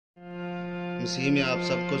मसीह में आप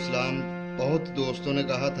सबको सलाम। बहुत दोस्तों ने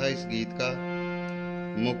कहा था इस गीत का,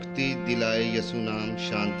 मुक्ति दिलाए यस्सु नाम,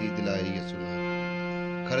 शांति दिलाए यस्सु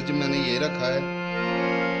नाम। खर्च मैंने ये रखा है,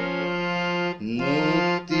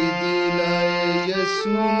 मुक्ति दिलाए यस्सु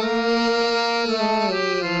नाम,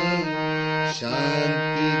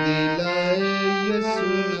 शांति दिलाए यस्सु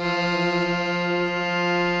नाम,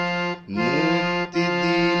 मुक्ति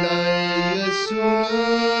दिलाए यस्सु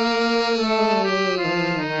नाम,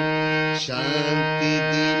 शांति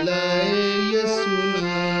दिलाए यस्सु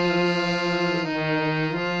नाम।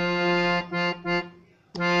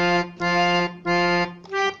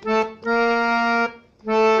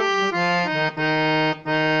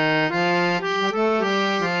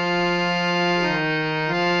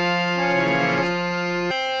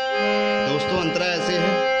 दोस्तों अंतरा ऐसे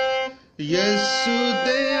है, यस्सु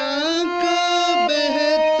दया का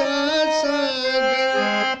बहता सागर,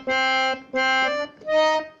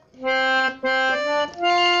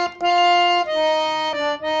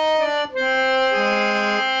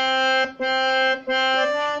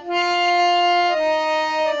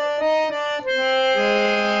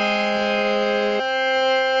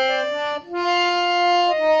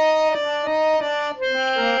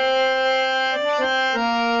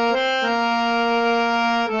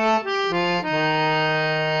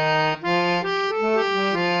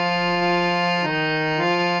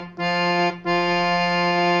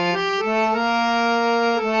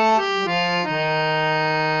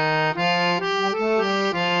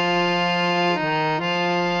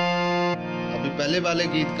 पहले वाले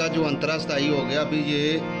गीत का जो अंतरा स्थायी हो गया। अभी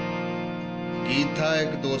ये गीत था,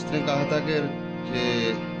 एक दोस्त ने कहा था कि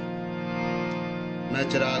मैं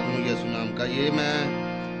चिराग हूँ यस्सु नाम का। ये मैं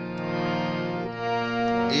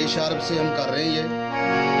ए शार्प से हम कर रहे हैं। ये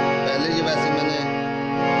पहले ये वैसे मैंने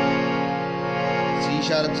सी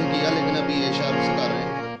शार्प से किया, लेकिन अभी ए शार्प से कर रहे हैं।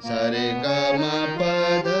 सारे गा मा पा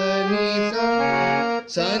धा नी सा,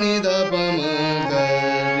 सा नी धा पा मा गा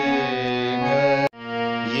रे गा।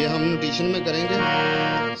 ये हम नोटेशन में करेंगे,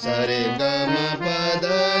 सारे गा मा पा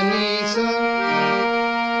धा नी सा,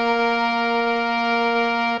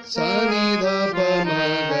 सा नी धा पा मा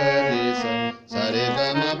गा रे सा, सारे गा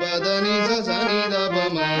मा पा धा नी सा, सा नी धा पा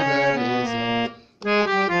मा गा रे सा।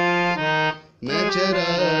 मैं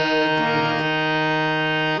चिराग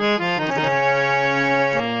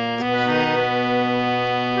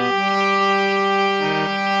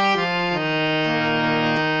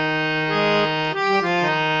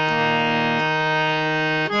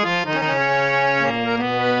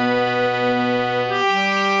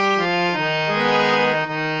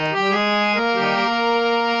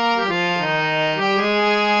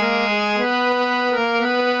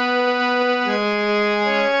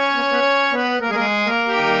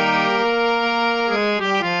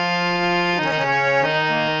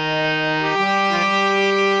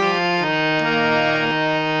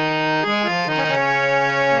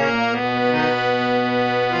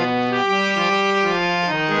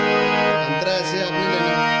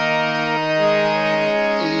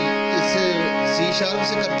शार्प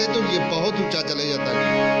से करते तो ये बहुत ऊंचा चले जाता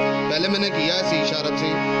है। पहले मैंने किया है सी शार्प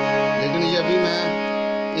से, लेकिन ये अभी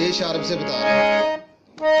मैं ए शार्प से बता रहा हूँ।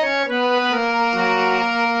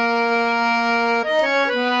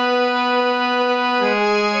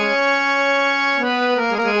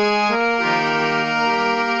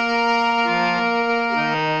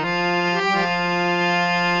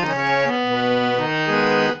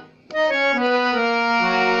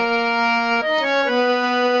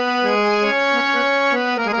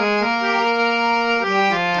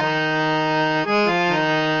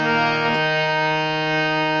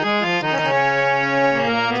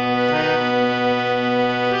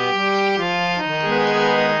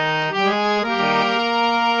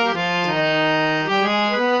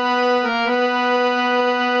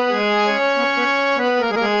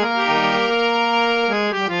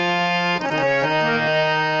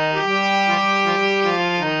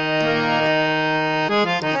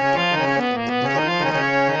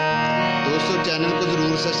 चैनल को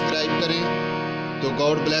जरूर सब्सक्राइब करें। तो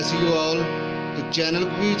गॉड ब्लेस यू ऑल। तो चैनल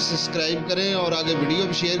को भी सब्सक्राइब करें और आगे वीडियो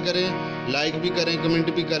भी शेयर करें, लाइक भी करें,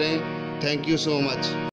 कमेंट भी करें। Thank you so much.